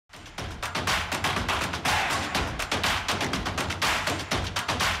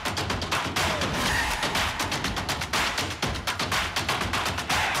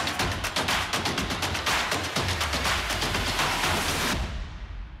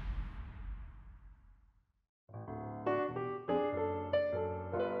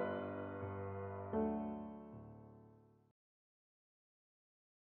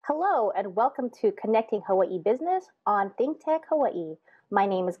Hello, and welcome to Connecting Hawaii Business on ThinkTech Hawaii. My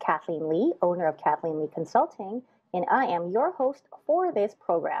name is Kathleen Lee, owner of Kathleen Lee Consulting, and I am your host for this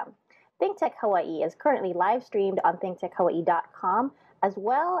program. ThinkTech Hawaii is currently live streamed on thinktechhawaii.com as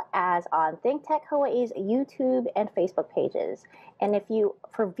well as on ThinkTech Hawaii's YouTube and Facebook pages. And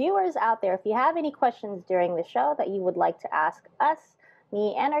for viewers out there, if you have any questions during the show that you would like to ask us,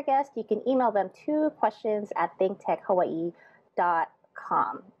 me, and our guest, you can email them to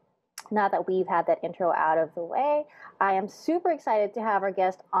questions@thinktechhawaii.com. Now that we've had that intro out of the way, I am super excited to have our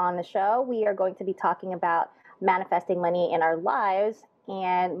guest on the show. We are going to be talking about manifesting money in our lives.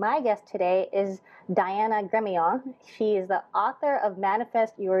 And my guest today is Diana Gremillion. She is the author of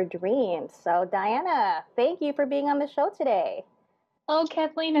Manifest Your Dreams. So, Diana, thank you for being on the show today. Oh,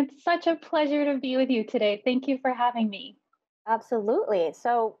 Kathleen, it's such a pleasure to be with you today. Thank you for having me. Absolutely.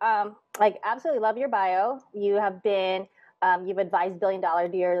 So, absolutely love your bio. You've advised billion-dollar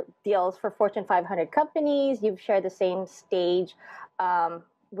deals for Fortune 500 companies. You've shared the same stage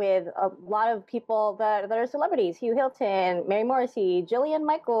with a lot of people that are celebrities: Hugh Hilton, Mary Morrissey, Jillian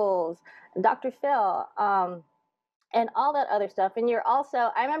Michaels, Dr. Phil, and all that other stuff. And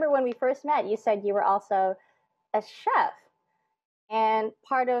I remember when we first met, you said you were also a chef. And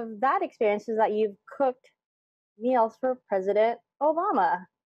part of that experience is that you've cooked meals for President Obama.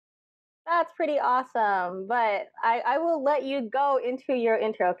 That's pretty awesome. But I will let you go into your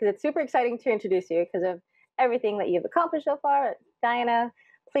intro because it's super exciting to introduce you because of everything that you've accomplished so far. Diana,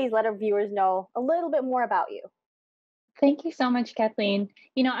 please let our viewers know a little bit more about you. Thank you so much, Kathleen.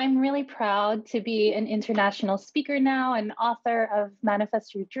 I'm really proud to be an international speaker now, an author of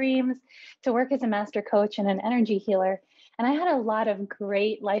Manifest Your Dreams, to work as a master coach and an energy healer. And I had a lot of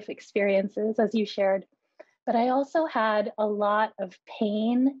great life experiences, as you shared, but I also had a lot of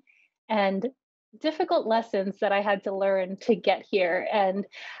pain and difficult lessons that I had to learn to get here. And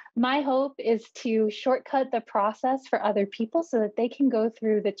my hope is to shortcut the process for other people so that they can go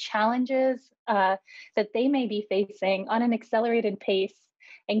through the challenges that they may be facing on an accelerated pace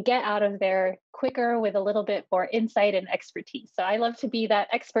and get out of there quicker with a little bit more insight and expertise. So I love to be that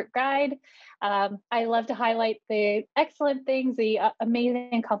expert guide. I love to highlight the excellent things, the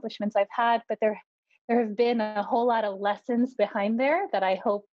amazing accomplishments I've had, but there have been a whole lot of lessons behind there that I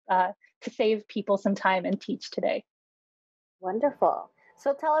hope to save people some time and teach today. Wonderful.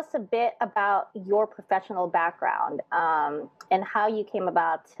 So tell us a bit about your professional background and how you came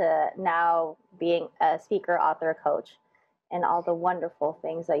about to now being a speaker, author, coach, and all the wonderful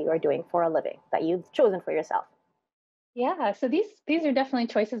things that you are doing for a living that you've chosen for yourself. Yeah, so these are definitely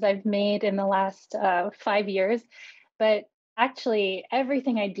choices I've made in the last 5 years, but actually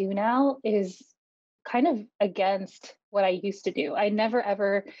everything I do now is kind of against what I used to do. I never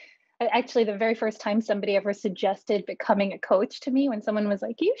ever actually the very first time somebody ever suggested becoming a coach to me, when someone was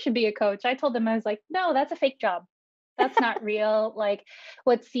like, "You should be a coach," I told them, I was like, "No, that's a fake job. That's not real." Like,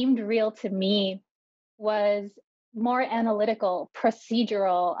 what seemed real to me was more analytical,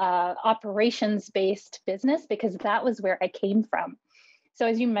 procedural, operations based business, because that was where I came from. So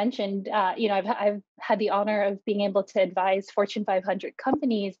as you mentioned, I've had the honor of being able to advise Fortune 500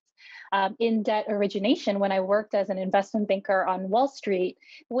 companies in debt origination when I worked as an investment banker on Wall Street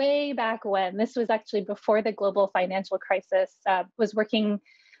way back when. This was actually before the global financial crisis. Was working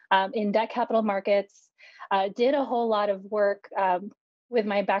in debt capital markets. Did a whole lot of work with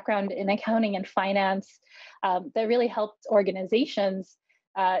my background in accounting and finance that really helped organizations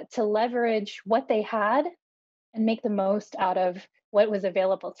to leverage what they had and make the most out of what was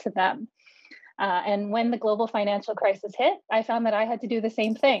available to them. And when the global financial crisis hit, I found that I had to do the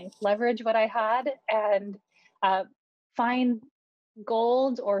same thing: leverage what I had and uh, find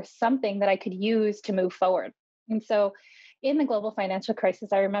gold or something that I could use to move forward. And so, in the global financial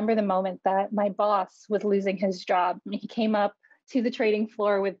crisis, I remember the moment that my boss was losing his job. He came up to the trading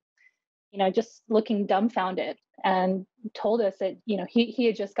floor with, just looking dumbfounded, and told us that, he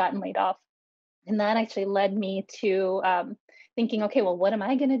had just gotten laid off. And that actually led me to thinking, okay, well, what am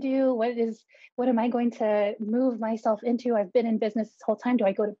I going to do? What am I going to move myself into? I've been in business this whole time. Do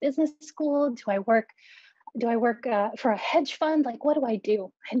I go to business school? Do I work for a hedge fund? Like, what do I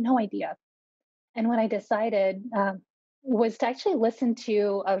do? I had no idea. And what I decided was to actually listen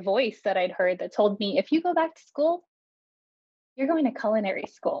to a voice that I'd heard that told me, if you go back to school, you're going to culinary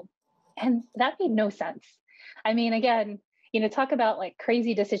school. And that made no sense. I mean, again, talk about like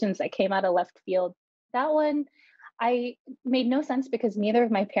crazy decisions that came out of left field. That one, I made no sense because neither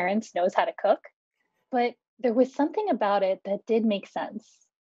of my parents knows how to cook, but there was something about it that did make sense,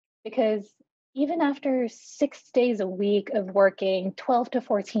 because even after 6 days a week of working 12 to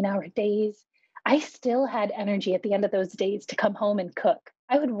 14-hour days, I still had energy at the end of those days to come home and cook.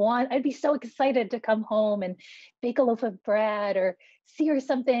 I'd be so excited to come home and bake a loaf of bread or sear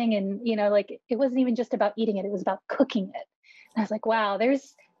something. And, like it wasn't even just about eating it, it was about cooking it. And I was like, wow,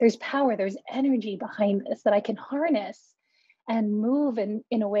 there's power, there's energy behind this that I can harness and move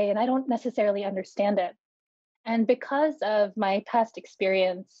in a way. And I don't necessarily understand it. And because of my past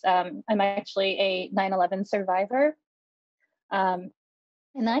experience, I'm actually a 9/11 survivor. Um,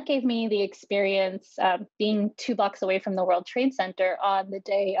 and that gave me the experience being 2 blocks away from the World Trade Center on the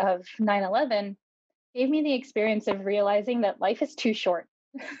day of 9/11, gave me the experience of realizing that life is too short.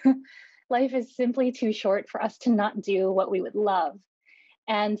 Life is simply too short for us to not do what we would love.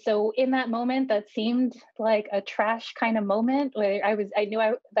 And so in that moment that seemed like a trash kind of moment where I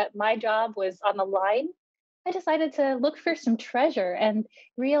knew that my job was on the line, I decided to look for some treasure and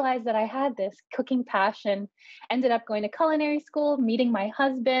realized that I had this cooking passion. Ended up going to culinary school, meeting my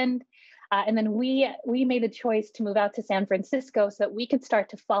husband, and then we made the choice to move out to San Francisco so that we could start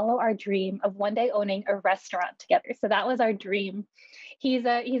to follow our dream of one day owning a restaurant together. So that was our dream. He's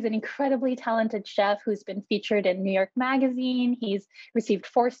an incredibly talented chef who's been featured in New York Magazine. He's received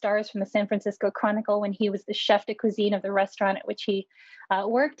 4 stars from the San Francisco Chronicle when he was the chef de cuisine of the restaurant at which he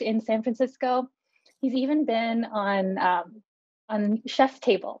worked in San Francisco. He's even been on Chef's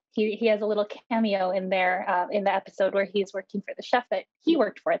Table. He has a little cameo in there in the episode where he's working for the chef that he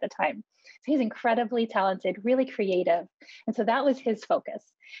worked for at the time. So he's incredibly talented, really creative, and so that was his focus.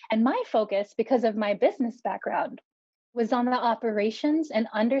 And my focus, because of my business background, was on the operations and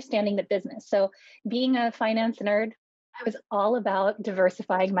understanding the business. So being a finance nerd, I was all about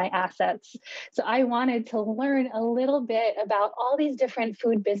diversifying my assets. So I wanted to learn a little bit about all these different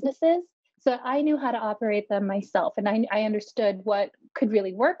food businesses so I knew how to operate them myself. And I understood what could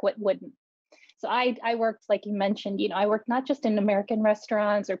really work, what wouldn't. So I worked, like you mentioned, I worked not just in American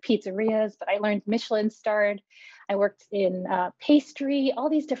restaurants or pizzerias, but I learned Michelin starred. I worked in pastry, all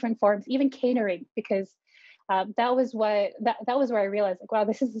these different forms, even catering, because that was where I realized, like, wow,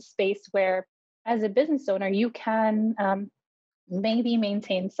 this is a space where, as a business owner, you can maybe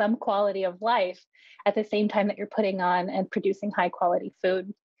maintain some quality of life at the same time that you're putting on and producing high quality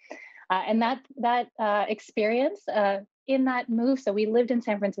food. And that experience in that move, so we lived in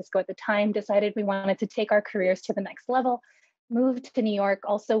San Francisco at the time, decided we wanted to take our careers to the next level, moved to New York,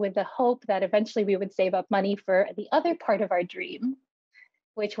 also with the hope that eventually we would save up money for the other part of our dream,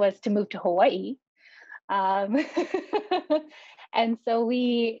 which was to move to Hawaii. Um, and so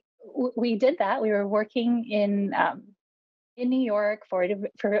we did that. We were working in New York for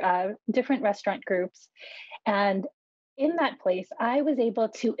different restaurant groups, and in that place, I was able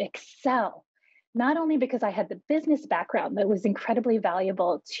to excel. Not only because I had the business background that was incredibly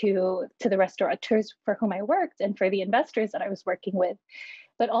valuable to the restaurateurs for whom I worked and for the investors that I was working with,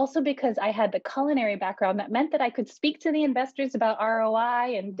 but also because I had the culinary background that meant that I could speak to the investors about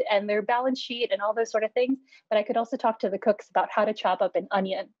ROI and their balance sheet and all those sort of things. But I could also talk to the cooks about how to chop up an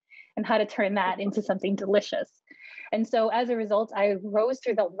onion and how to turn that into something delicious. And so as a result, I rose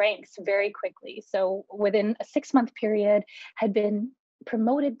through the ranks very quickly. So within a 6 month period, had been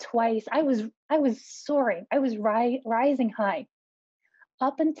promoted twice. I was soaring. I was rising high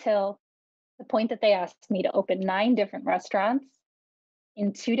up until the point that they asked me to open 9 different restaurants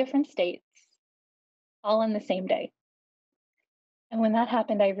in 2 different states, all in the same day. And when that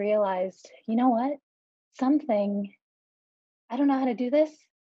happened, I realized, you know what? Something, I don't know how to do this,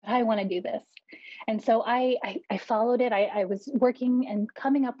 but I want to do this. And so I followed it. I was working and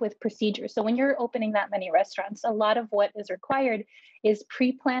coming up with procedures. So when you're opening that many restaurants, a lot of what is required is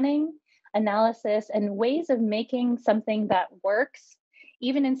pre planning, analysis, and ways of making something that works,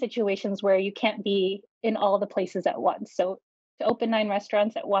 even in situations where you can't be in all the places at once. So to open 9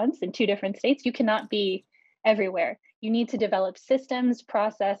 restaurants at once in 2 different states, you cannot be everywhere. You need to develop systems,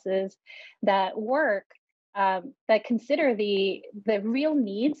 processes that work, that consider the real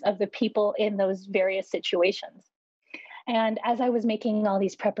needs of the people in those various situations. And as I was making all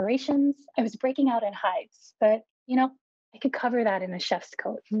these preparations, I was breaking out in hives. But I could cover that in a chef's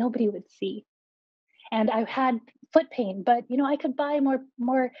coat; nobody would see. And I had foot pain, but I could buy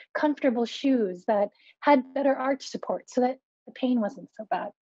more comfortable shoes that had better arch support, so that the pain wasn't so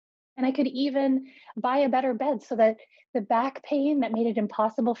bad. And I could even buy a better bed so that the back pain that made it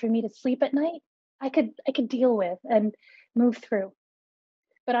impossible for me to sleep at night, I could deal with and move through.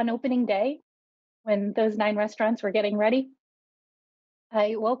 But on opening day, when those 9 restaurants were getting ready,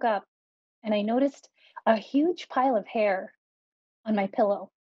 I woke up and I noticed a huge pile of hair on my pillow.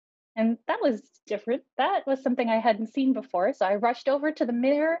 And that was different. That was something I hadn't seen before. So I rushed over to the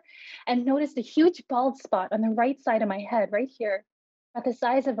mirror and noticed a huge bald spot on the right side of my head, right here, at the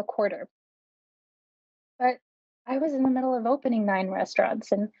size of a quarter. But I was in the middle of opening 9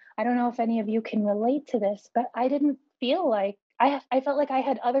 restaurants, and I don't know if any of you can relate to this, but I didn't feel like I felt like I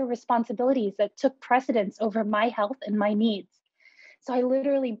had other responsibilities that took precedence over my health and my needs. So I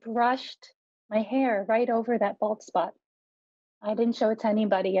literally brushed my hair right over that bald spot. I didn't show it to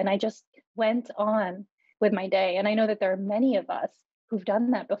anybody, and I just went on with my day. And I know that there are many of us who've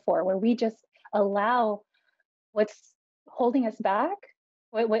done that before, where we just allow what's holding us back,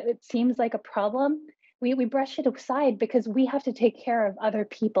 what it seems like a problem, we brush it aside because we have to take care of other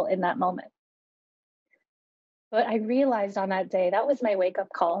people in that moment. But I realized on that day, that was my wake up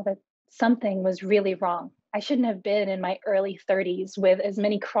call that something was really wrong. I shouldn't have been in my early 30s with as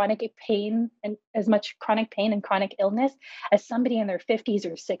many chronic pain and as much chronic pain and chronic illness as somebody in their 50s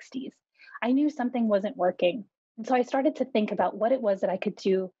or 60s. I knew something wasn't working. And so I started to think about what it was that I could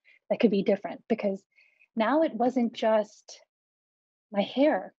do that could be different, because now it wasn't just my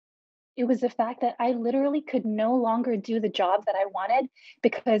hair. It was the fact that I literally could no longer do the job that I wanted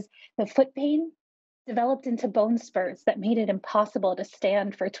because the foot pain developed into bone spurs that made it impossible to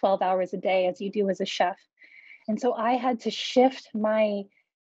stand for 12 hours a day as you do as a chef. And so I had to shift my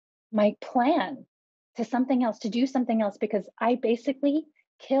plan to something else, to do something else, because I basically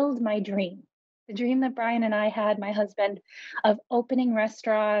killed my dream. The dream that Brian and I had, my husband, of opening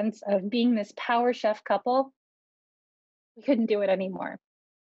restaurants, of being this power chef couple, we couldn't do it anymore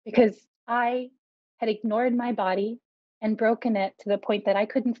because I had ignored my body and broken it to the point that I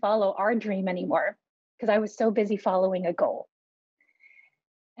couldn't follow our dream anymore because I was so busy following a goal.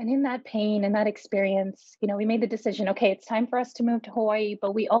 And in that pain and that experience, we made the decision, okay, it's time for us to move to Hawaii,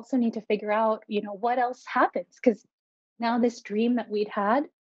 but we also need to figure out, what else happens, because now this dream that we'd had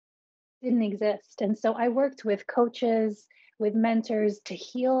didn't exist. And so I worked with coaches, with mentors to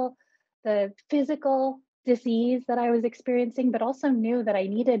heal the physical disease that I was experiencing, but also knew that I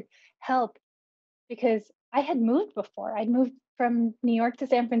needed help because I had moved before. I'd moved from New York to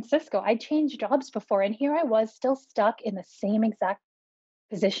San Francisco. I changed jobs before, and here I was still stuck in the same exact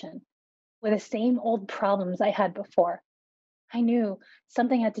position with the same old problems I had before. I knew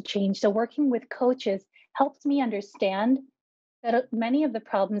something had to change. So, working with coaches helped me understand that many of the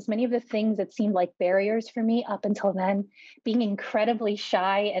problems, many of the things that seemed like barriers for me up until then, being incredibly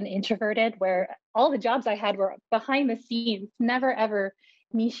shy and introverted, where all the jobs I had were behind the scenes, never ever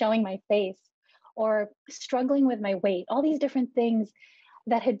me showing my face, or struggling with my weight, all these different things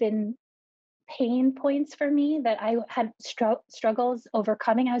that had been pain points for me that I had struggles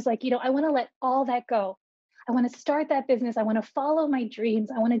overcoming. I was like, I want to let all that go. I want to start that business. I want to follow my dreams.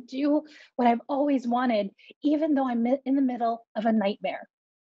 I want to do what I've always wanted, even though I'm in the middle of a nightmare.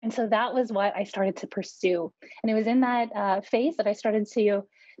 And so that was what I started to pursue. And it was in that phase that I started to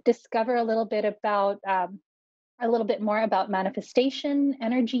discover a little bit more about manifestation,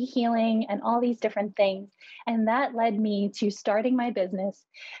 energy healing, and all these different things. And that led me to starting my business.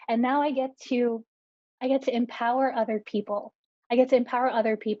 And now I get to empower other people. I get to empower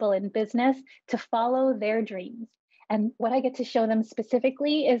other people in business to follow their dreams. And what I get to show them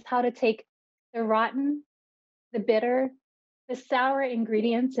specifically is how to take the rotten, the bitter, the sour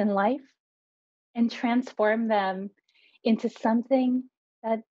ingredients in life and transform them into something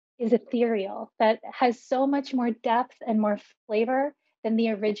that is ethereal, that has so much more depth and more flavor than the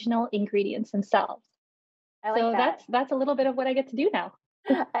original ingredients themselves. I like So that. that's a little bit of what I get to do now.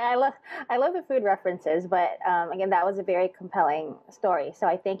 I love the food references, but again, that was a very compelling story. So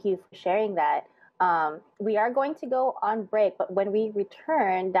I thank you for sharing that. We are going to go on break, but when we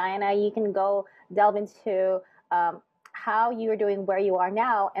return, Diana, you can go delve into how you are doing where you are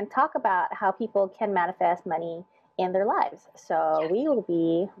now and talk about how people can manifest money in their lives. So we will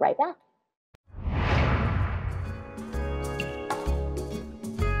be right back.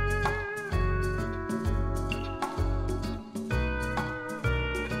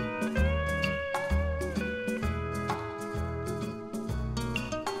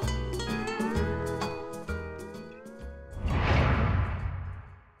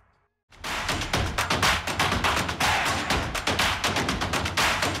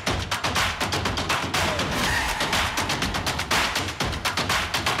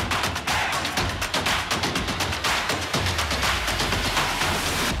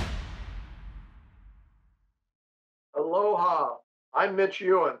 Aloha, I'm Mitch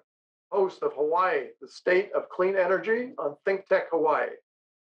Ewan, host of Hawaii, the State of Clean Energy on ThinkTech Hawaii.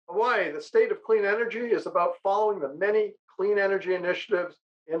 Hawaii, the State of Clean Energy is about following the many clean energy initiatives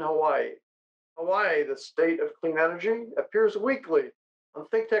in Hawaii. Hawaii, the State of Clean Energy appears weekly on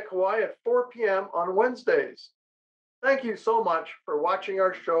ThinkTech Hawaii at 4 p.m. on Wednesdays. Thank you so much for watching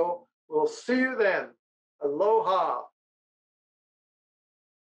our show. We'll see you then. Aloha.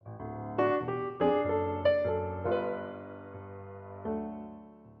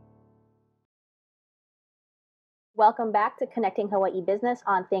 Welcome back to Connecting Hawaii Business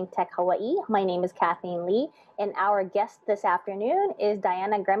on ThinkTech Hawaii. My name is Kathleen Lee, and our guest this afternoon is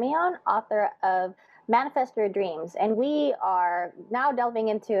Diana Gremillion, author of Manifest Your Dreams. And we are now delving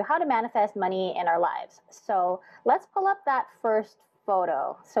into how to manifest money in our lives. So let's pull up that first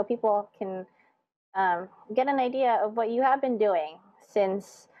photo so people can get an idea of what you have been doing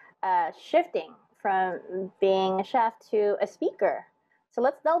since shifting from being a chef to a speaker. So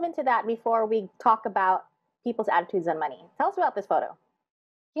let's delve into that before we talk about people's attitudes on money. Tell us about this photo.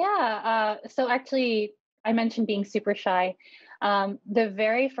 Yeah. So actually, I mentioned being super shy. The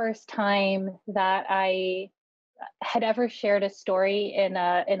very first time that I had ever shared a story in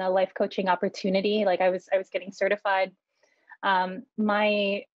a life coaching opportunity, like I was getting certified.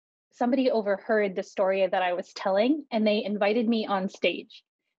 My Somebody overheard the story that I was telling, and they invited me on stage.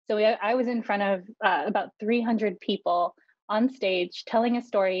 So I was in front of about 300 people on stage telling a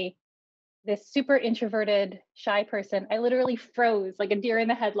story. This super introverted, shy person, I literally froze like a deer in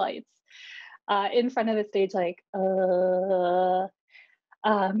the headlights in front of the stage,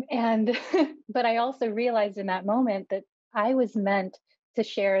 and but I also realized in that moment that I was meant to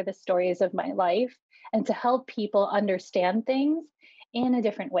share the stories of my life and to help people understand things in a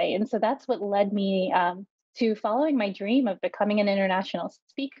different way. And so that's what led me to following my dream of becoming an international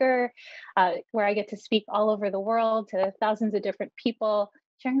speaker, where I get to speak all over the world to thousands of different people,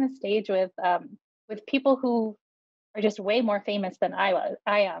 sharing the stage with people who are just way more famous than I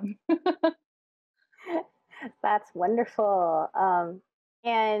am. That's wonderful.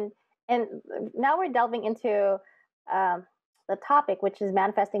 And and now we're delving into the topic, which is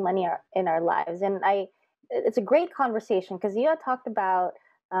manifesting money in our lives. And it's a great conversation because you had talked about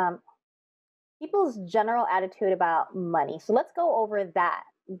um, people's general attitude about money. So let's go over that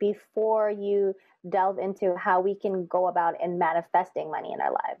before you delve into how we can go about in manifesting money in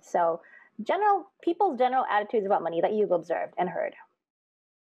our lives. So people's general attitudes about money that you've observed and heard.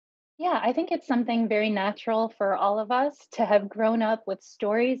 Yeah, I think it's something very natural for all of us to have grown up with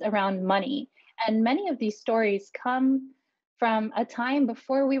stories around money. And many of these stories come from a time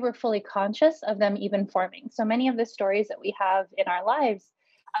before we were fully conscious of them even forming. So many of the stories that we have in our lives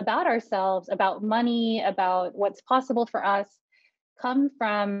about ourselves, about money, about what's possible for us, come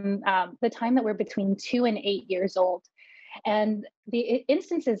from the time that we're between 2 and 8 years old. And the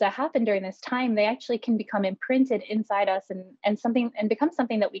instances that happen during this time, they actually can become imprinted inside us and become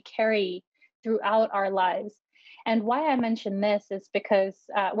something that we carry throughout our lives. And why I mention this is because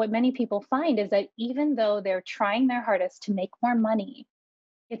what many people find is that even though they're trying their hardest to make more money,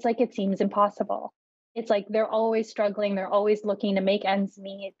 it's like it seems impossible. It's like they're always struggling, they're always looking to make ends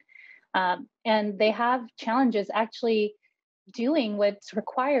meet. And they have challenges actually doing what's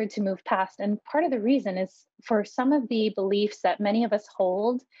required to move past. And part of the reason is for some of the beliefs that many of us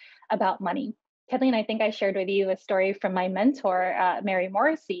hold about money. Kathleen, I think I shared with you a story from my mentor, Mary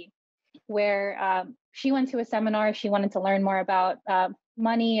Morrissey, where she went to a seminar. She wanted to learn more about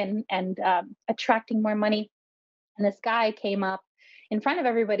money and attracting more money. And this guy came up in front of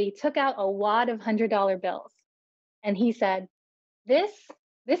everybody, took out a wad of $100 bills, and he said, "This,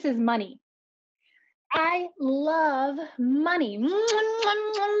 this is money. I love money."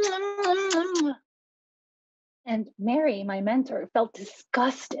 And Mary, my mentor, felt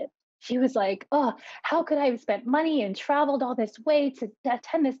disgusted. She was like, "Oh, how could I have spent money and traveled all this way to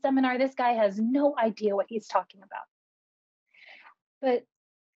attend this seminar? This guy has no idea what he's talking about." But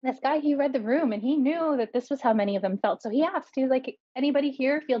this guy, he read the room and he knew that this was how many of them felt. So he asked, he was like, "Anybody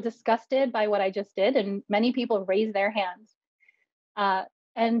here feel disgusted by what I just did?" And many people raised their hands. Uh,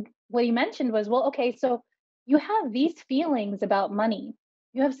 and what he mentioned was, well, okay, so you have these feelings about money.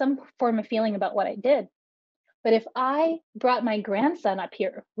 You have some form of feeling about what I did. But if I brought my grandson up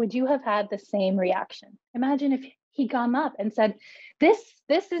here, would you have had the same reaction? Imagine if he come up and said, this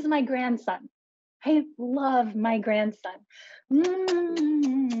is my grandson. I love my grandson."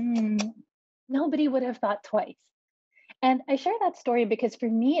 Mm. Nobody would have thought twice. And I share that story because for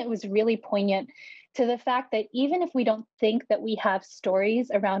me, it was really poignant to the fact that even if we don't think that we have stories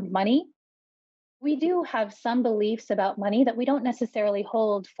around money, we do have some beliefs about money that we don't necessarily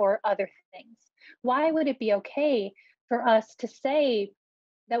hold for other things. Why would it be okay for us to say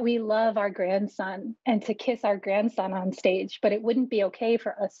that we love our grandson and to kiss our grandson on stage, but it wouldn't be okay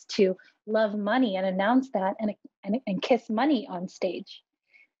for us to love money and announce that and kiss money on stage?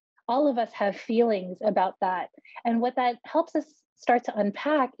 All of us have feelings about that. And what that helps us start to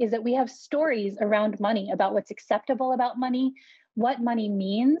unpack is that we have stories around money, about what's acceptable about money, what money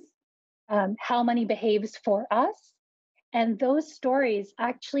means, how money behaves for us. And those stories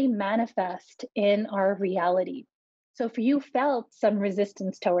actually manifest in our reality. So if you felt some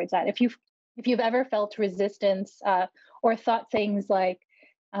resistance towards that, if you've ever felt resistance or thought things like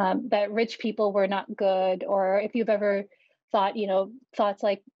that rich people were not good, or if you've ever thought, thoughts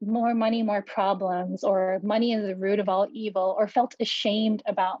like more money, more problems, or money is the root of all evil, or felt ashamed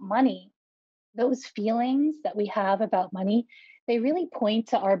about money, those feelings that we have about money, they really point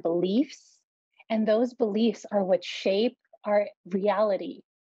to our beliefs. And those beliefs are what shape our reality,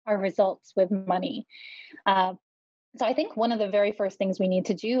 our results with money. Uh, so I think one of the very first things we need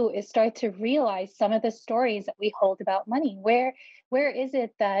to do is start to realize some of the stories that we hold about money. Where is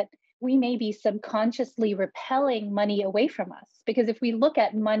it that we may be subconsciously repelling money away from us? Because if we look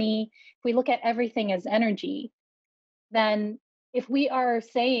at money, if we look at everything as energy, then if we are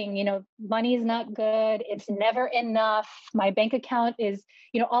saying, money is not good, it's never enough, my bank account is,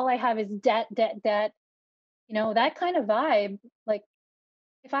 all I have is debt, debt, debt, that kind of vibe, like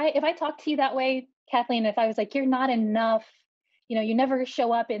if I talk to you that way, Kathleen, if I was like, you're not enough, you never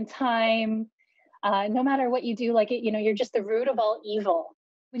show up in time, no matter what you do, like you're just the root of all evil.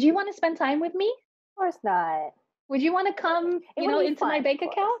 Would you want to spend time with me? Of course not. Would you want to come, It would be into fun, my bank of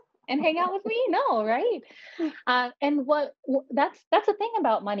course. account and hang out with me? No, right? And that's the thing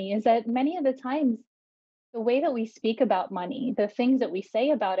about money is that many of the times the way that we speak about money, the things that we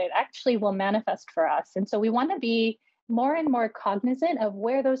say about it actually will manifest for us. And so we want to be more and more cognizant of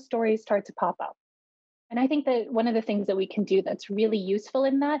where those stories start to pop up. And I think that one of the things that we can do that's really useful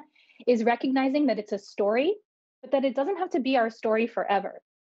in that is recognizing that it's a story, but that it doesn't have to be our story forever.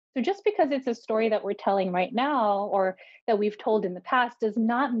 So just because it's a story that we're telling right now or that we've told in the past does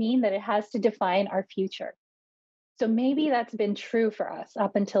not mean that it has to define our future. So maybe that's been true for us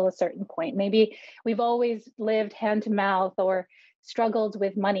up until a certain point. Maybe we've always lived hand to mouth or struggled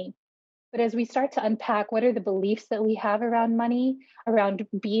with money. But as we start to unpack what are the beliefs that we have around money, around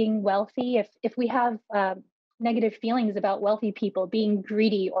being wealthy, if we have negative feelings about wealthy people being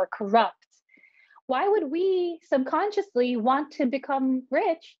greedy or corrupt, why would we subconsciously want to become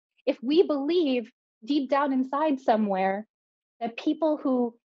rich if we believe deep down inside somewhere that people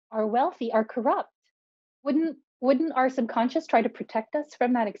who are wealthy are corrupt? Wouldn't our subconscious try to protect us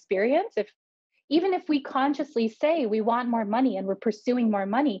from that experience? If even if we consciously say we want more money and we're pursuing more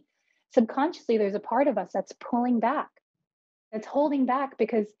money, subconsciously there's a part of us that's pulling back, that's holding back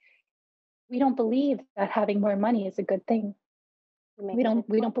because we don't believe that having more money is a good thing. We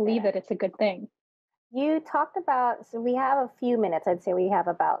don't believe that it's a good thing. You talked about, so we have a few minutes. I'd say we have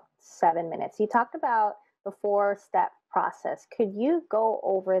about 7 minutes. You talked about the 4-step process. Could you go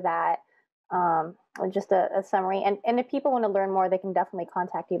over that? Just a summary. And if people want to learn more, they can definitely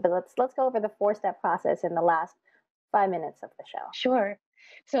contact you. But let's go over the 4-step process in the last 5 minutes of the show. Sure.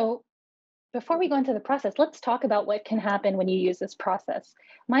 So before we go into the process, let's talk about what can happen when you use this process.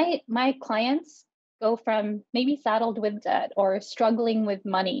 My clients go from maybe saddled with debt or struggling with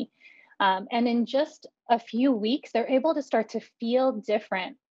money, and in just a few weeks, they're able to start to feel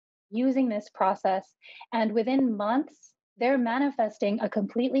different using this process. And within months, they're manifesting a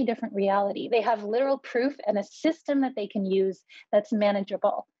completely different reality. They have literal proof and a system that they can use that's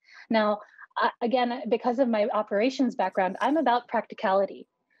manageable. Now, again, because of my operations background, I'm about practicality.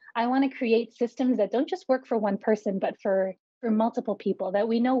 I want to create systems that don't just work for one person, but for multiple people that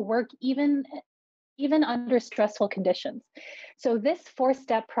we know work even under stressful conditions. So this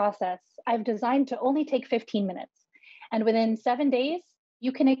 4-step process I've designed to only take 15 minutes. And within 7 days,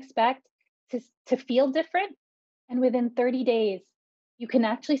 you can expect to feel different. And within 30 days, you can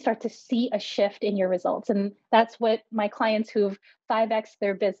actually start to see a shift in your results. And that's what my clients who've 5x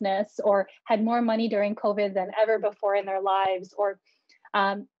their business or had more money during COVID than ever before in their lives, or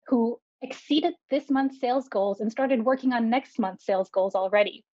who exceeded this month's sales goals and started working on next month's sales goals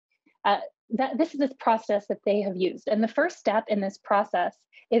already. This is this process that they have used. And the first step in this process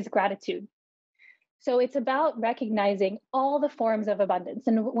is gratitude. So it's about recognizing all the forms of abundance.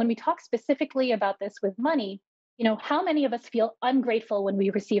 And when we talk specifically about this with money, how many of us feel ungrateful when we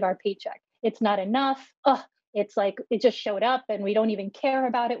receive our paycheck? It's not enough. Oh, it's like it just showed up and we don't even care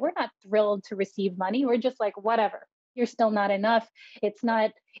about it. We're not thrilled to receive money. We're just like, whatever. You're still not enough. It's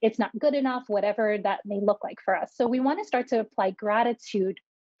not good enough, whatever that may look like for us. So we want to start to apply gratitude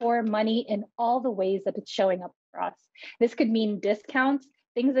for money in all the ways that it's showing up for us. This could mean discounts,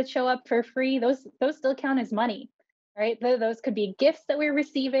 things that show up for free. Those still count as money, right? Those could be gifts that we're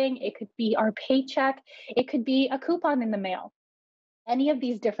receiving. It could be our paycheck. It could be a coupon in the mail. Any of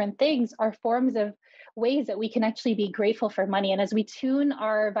these different things are forms of ways that we can actually be grateful for money. And as we tune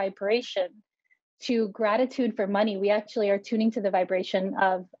our vibration to gratitude for money, we actually are tuning to the vibration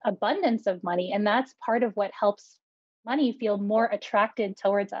of abundance of money. And that's part of what helps money feel more attracted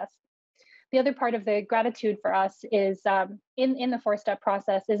towards us. the other part of the gratitude for us is in the 4-step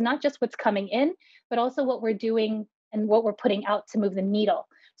process is not just what's coming in, but also what we're doing and what we're putting out to move the needle.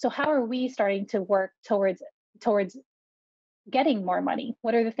 So how are we starting to work towards getting more money?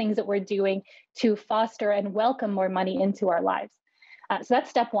 What are the things that we're doing to foster and welcome more money into our lives? So that's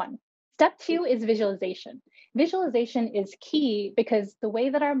step one. Step two is visualization. Visualization is key because the way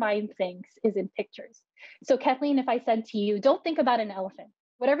that our mind thinks is in pictures. So Kathleen, if I said to you, don't think about an elephant,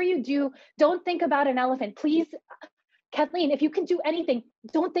 whatever you do, don't think about an elephant. Please, Kathleen, if you can do anything,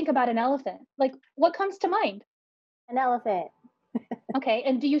 don't think about an elephant. Like, what comes to mind? An elephant. Okay,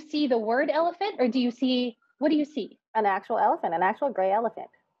 and do you see the word elephant, or what do you see? An actual elephant, an actual gray elephant.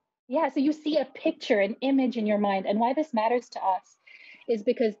 Yeah, so you see a picture, an image in your mind. And why this matters to us is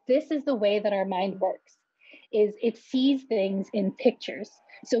because this is the way that our mind works, is it sees things in pictures.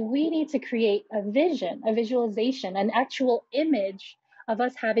 So we need to create a vision, a visualization, an actual image of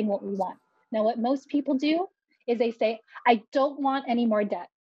us having what we want. Now, what most people do is they say, I don't want any more debt.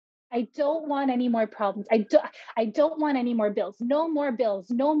 I don't want any more problems. I don't want any more bills. No more bills,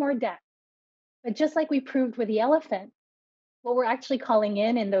 no more debt. But just like we proved with the elephant, what we're actually calling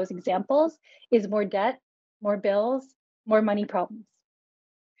in those examples is more debt, more bills, more money problems.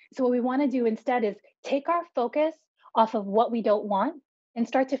 So what we want to do instead is take our focus off of what we don't want and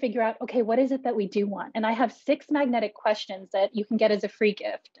start to figure out, okay, what is it that we do want? And I have 6 magnetic questions that you can get as a free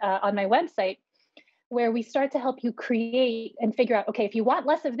gift on my website, where we start to help you create and figure out, okay, if you want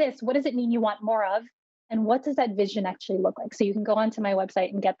less of this, what does it mean you want more of? And what does that vision actually look like? So you can go onto my website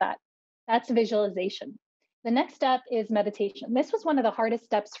and get that. That's visualization. The next step is meditation. This was one of the hardest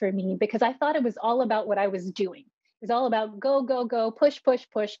steps for me because I thought it was all about what I was doing. It was all about go, go, go, push, push,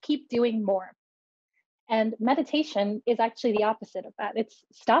 push, keep doing more. And meditation is actually the opposite of that. It's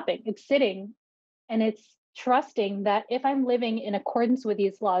stopping, it's sitting, and it's trusting that if I'm living in accordance with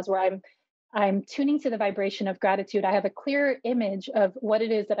these laws where I'm tuning to the vibration of gratitude, I have a clear image of what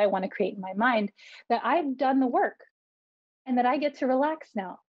it is that I want to create in my mind, that I've done the work and that I get to relax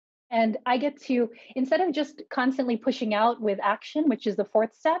now. And I get to, instead of just constantly pushing out with action, which is the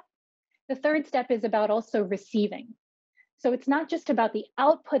 4th step, the 3rd step is about also receiving. So it's not just about the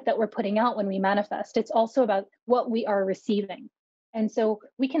output that we're putting out when we manifest, it's also about what we are receiving. And so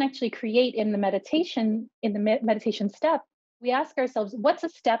we can actually create in the meditation step, we ask ourselves, what's a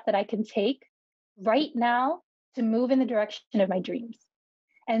step that I can take right now to move in the direction of my dreams?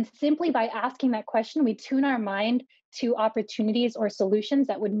 And simply by asking that question, we tune our mind to opportunities or solutions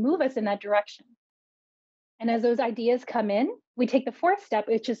that would move us in that direction. And as those ideas come in, we take the 4th step,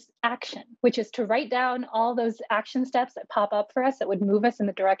 which is action, which is to write down all those action steps that pop up for us that would move us in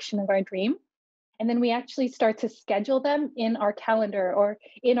the direction of our dream. And then we actually start to schedule them in our calendar or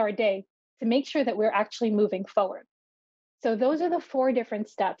in our day to make sure that we're actually moving forward. So those are the 4 different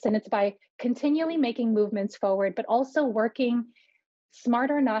steps. And it's by continually making movements forward, but also working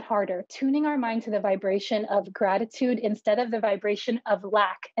smarter, not harder, tuning our mind to the vibration of gratitude instead of the vibration of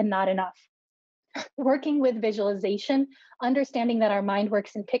lack and not enough. Working with visualization, understanding that our mind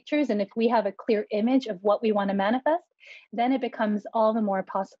works in pictures. And if we have a clear image of what we want to manifest, then it becomes all the more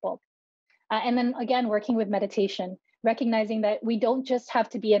possible. And then again, working with meditation, recognizing that we don't just have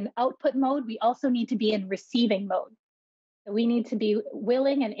to be in output mode, we also need to be in receiving mode. We need to be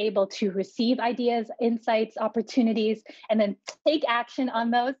willing and able to receive ideas, insights, opportunities, and then take action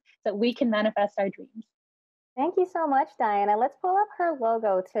on those so that we can manifest our dreams. Thank you so much, Diana. Let's pull up her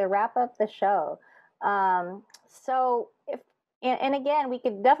logo to wrap up the show. And again, we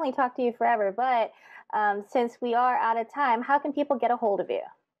could definitely talk to you forever, but since we are out of time, how can people get a hold of you?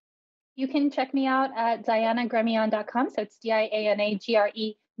 You can check me out at dianagremillion.com. So it's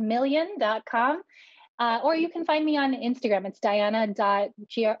DianaGre million.com. Or you can find me on Instagram. It's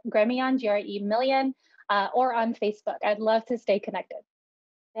diana.gremillion, Gremillion, or on Facebook. I'd love to stay connected.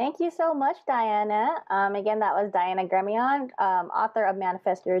 Thank you so much, Diana. Again, that was Diana Gremillion, author of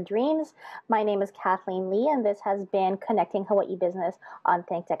Manifest Your Dreams. My name is Kathleen Lee, and this has been Connecting Hawaii Business on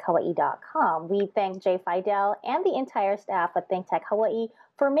ThinkTechHawaii.com. We thank Jay Fidel and the entire staff of ThinkTech Hawaii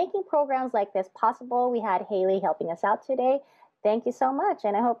for making programs like this possible. We had Haley helping us out today. Thank you so much,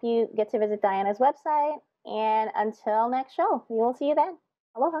 and I hope you get to visit Diana's website. And until next show, we will see you then.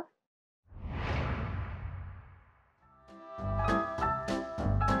 Aloha.